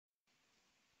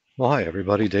Well, hi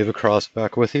everybody, David Cross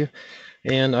back with you,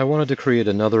 and I wanted to create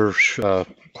another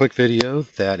quick video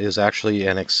that is actually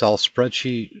an Excel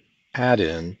spreadsheet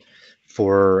add-in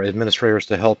for administrators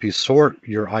to help you sort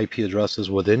your IP addresses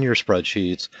within your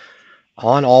spreadsheets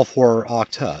on all four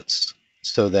octets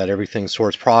so that everything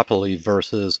sorts properly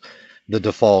versus the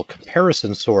default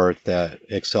comparison sort that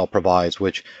Excel provides,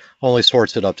 which only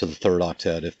sorts it up to the third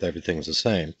octet if everything's the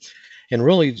same. And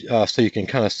really, so you can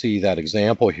kind of see that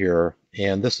example here,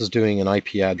 and this is doing an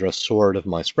IP address sort of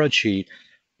my spreadsheet,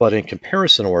 but in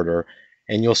comparison order,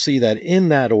 and you'll see that in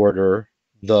that order,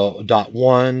 the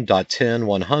 .1, .10,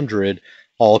 100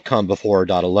 all come before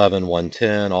 .11,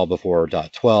 110, all before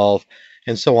 .12,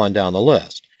 and so on down the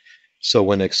list. So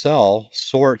when Excel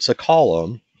sorts a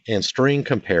column and string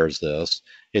compares this,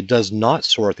 it does not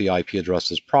sort the IP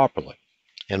addresses properly.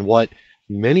 And what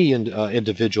many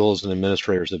individuals and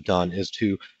administrators have done is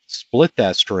to split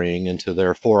that string into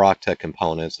their 4 octet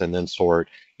components and then sort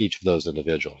each of those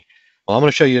individually. Well, I'm going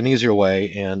to show you an easier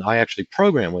way, and I actually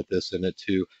program with this in it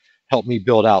to help me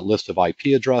build out lists of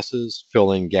IP addresses,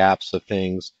 fill in gaps of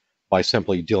things by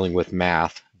simply dealing with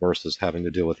math versus having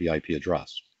to deal with the IP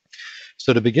address.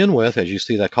 So to begin with, as you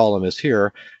see that column is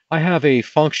here, I have a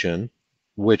function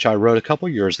which I wrote a couple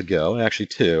years ago, actually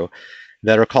two,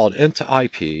 that are called int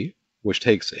IP, which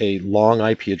takes a long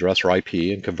IP address or IP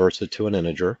and converts it to an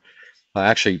integer.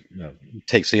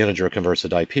 Takes the integer, converts it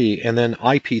to IP, and then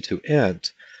IP to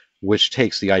int, which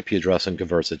takes the IP address and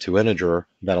converts it to integer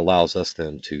that allows us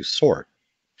then to sort.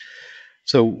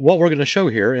 So what we're going to show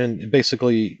here, and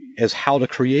basically, is how to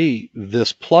create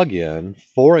this plugin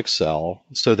for Excel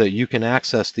so that you can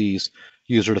access these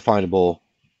user-definable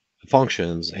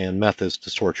functions and methods to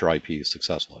sort your IPs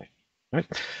successfully. Right?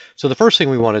 So the first thing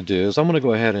we want to do is I'm going to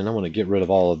go ahead and I want to get rid of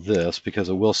all of this because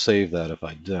it will save that if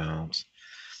I don't.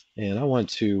 And I want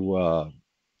to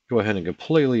go ahead and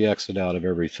completely exit out of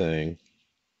everything.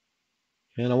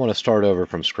 And I want to start over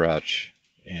from scratch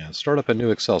and start up a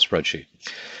new Excel spreadsheet.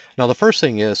 Now the first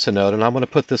thing is to note, and I'm going to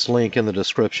put this link in the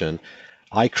description,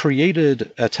 I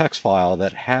created a text file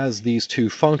that has these two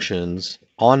functions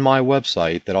on my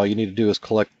website that all you need to do is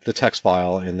collect the text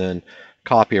file and then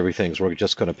copy everything, so we're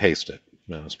just going to paste it.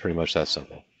 It's pretty much that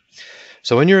simple.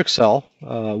 So in your Excel,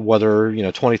 whether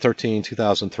 2013,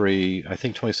 2003, I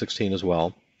think 2016 as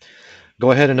well, go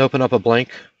ahead and open up a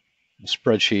blank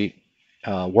spreadsheet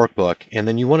workbook, and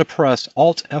then you want to press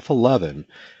Alt F11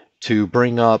 to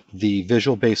bring up the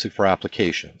Visual Basic for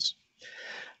Applications.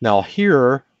 Now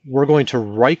here, we're going to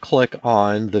right-click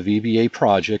on the VBA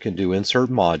project and do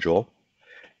Insert Module.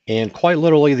 And quite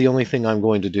literally, the only thing I'm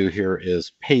going to do here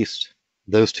is paste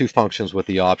those two functions with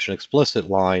the option explicit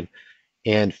line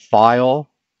and File,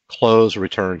 Close,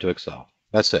 Return to Excel.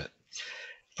 That's it.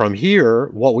 From here,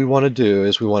 what we want to do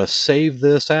is we want to save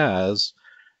this as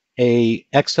a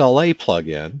XLA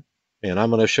plugin. And I'm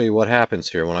going to show you what happens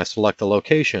here. When I select the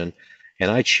location and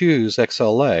I choose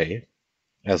XLA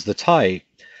as the type,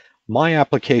 my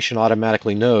application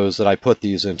automatically knows that I put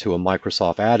these into a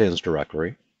Microsoft add-ins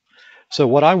directory. So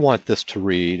what I want this to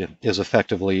read is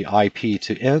effectively IP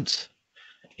to int,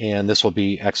 and this will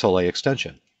be XLA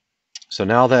extension. So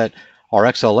now that our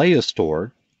XLA is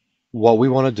stored, what we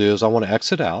want to do is I want to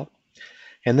exit out,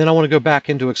 and then I want to go back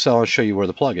into Excel and show you where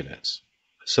the plugin is.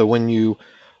 So when you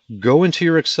go into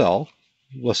your Excel,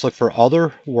 let's look for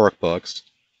other workbooks,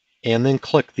 and then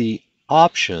click the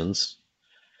options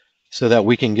so that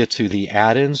we can get to the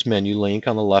add-ins menu link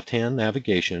on the left-hand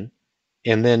navigation,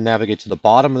 and then navigate to the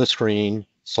bottom of the screen,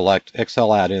 select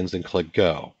Excel add-ins, and click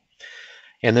Go.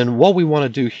 And then what we want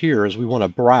to do here is we want to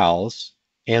browse,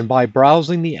 and by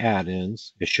browsing the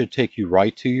add-ins, it should take you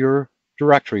right to your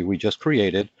directory we just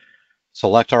created.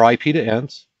 Select our IP to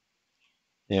int,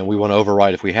 and we want to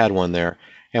override if we had one there,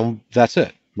 and that's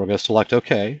it. We're going to select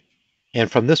OK,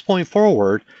 and from this point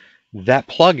forward, that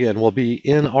plugin will be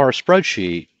in our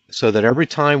spreadsheet so that every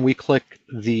time we click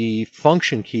the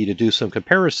function key to do some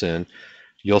comparison,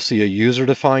 you'll see a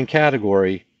user-defined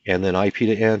category, and then IP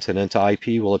to int and int to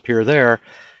IP will appear there.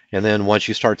 And then once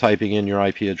you start typing in your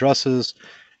IP addresses,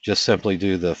 just simply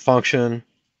do the function,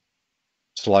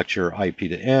 select your IP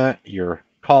to int, your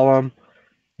column,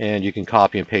 and you can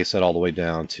copy and paste that all the way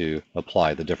down to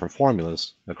apply the different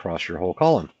formulas across your whole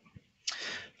column.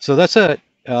 So that's it.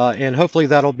 And hopefully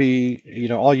that'll be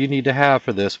all you need to have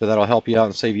for this, but that'll help you out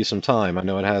and save you some time. I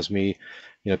know it has me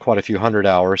quite a few hundred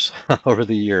hours over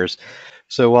the years.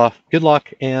 So good luck,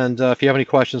 and if you have any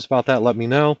questions about that, let me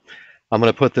know. I'm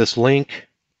going to put this link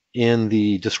in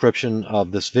the description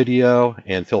of this video,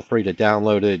 and feel free to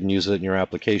download it and use it in your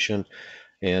application,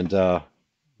 and go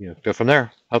from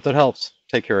there. Hope that helps.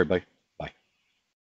 Take care, everybody.